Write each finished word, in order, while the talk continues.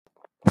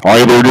How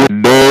you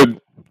doing, Doug?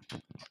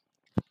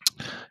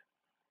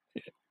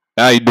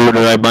 How you doing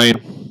today,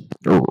 man?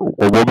 Or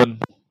woman?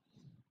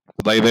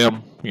 They,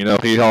 them? He, all,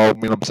 you know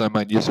what I'm saying,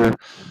 man? Yes, sir.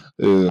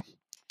 Uh,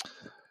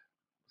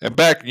 and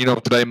back,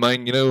 today,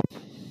 man,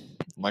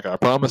 like I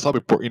promised, I'll be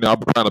trying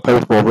to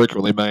post more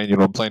regularly, man, you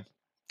know what I'm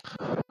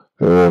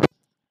saying?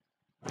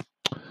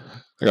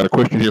 I got a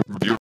question here from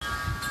you.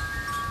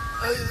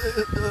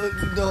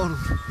 Donald,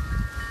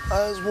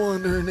 I was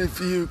wondering if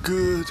you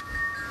could,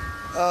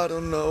 I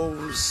don't know,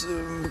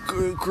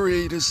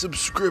 create a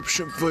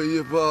subscription for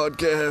your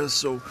podcast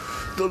so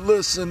the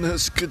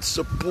listeners could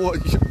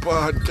support your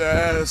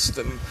podcast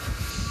and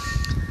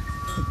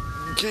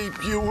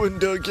keep you in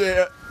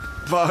the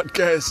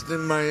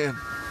podcasting, man.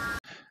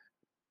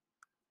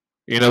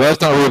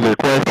 That's not really a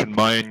question,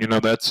 man.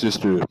 That's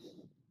just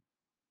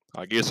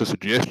I guess, a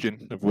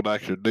suggestion of what I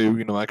should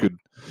do.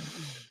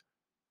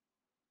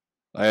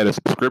 I had a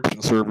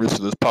subscription service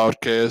to this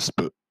podcast,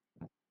 but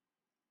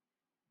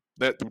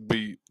that would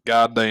be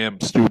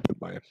goddamn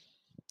stupid, man.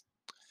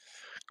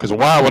 Because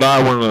why would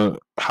I want to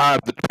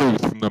hide the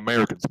truth from the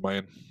Americans,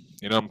 man?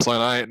 You know what I'm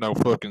saying? I ain't no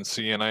fucking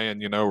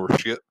CNN, or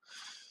shit.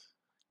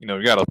 You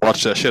gotta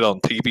watch that shit on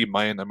TV,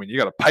 man. I mean, you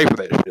gotta pay for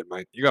that shit,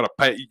 man. You gotta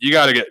pay. You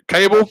gotta get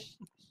cable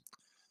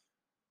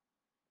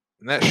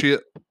and that shit.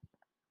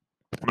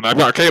 I mean, I've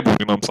got cable,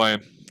 you know what I'm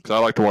saying? Because I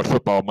like to watch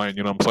football, man.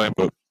 You know what I'm saying?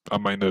 But I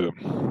mean,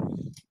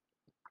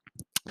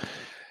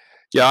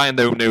 yeah, I ain't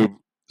no new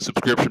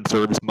subscription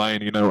service,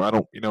 man. I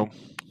don't.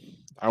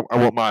 I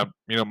want my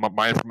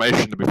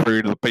information to be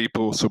free to the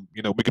people, so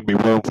we can be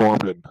well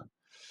informed and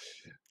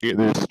get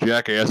this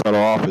jackass out of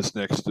office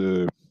next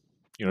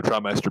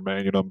trimester,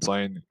 man. You know what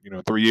I'm saying?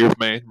 3 years,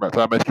 man. Right,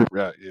 trimester,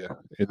 right? Yeah.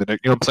 In the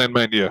next, you know what I'm saying,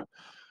 man? Yeah.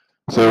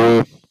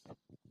 So,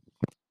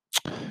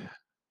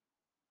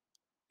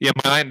 yeah,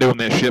 man, I ain't doing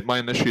that shit,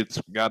 man. This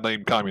shit's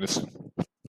goddamn communist.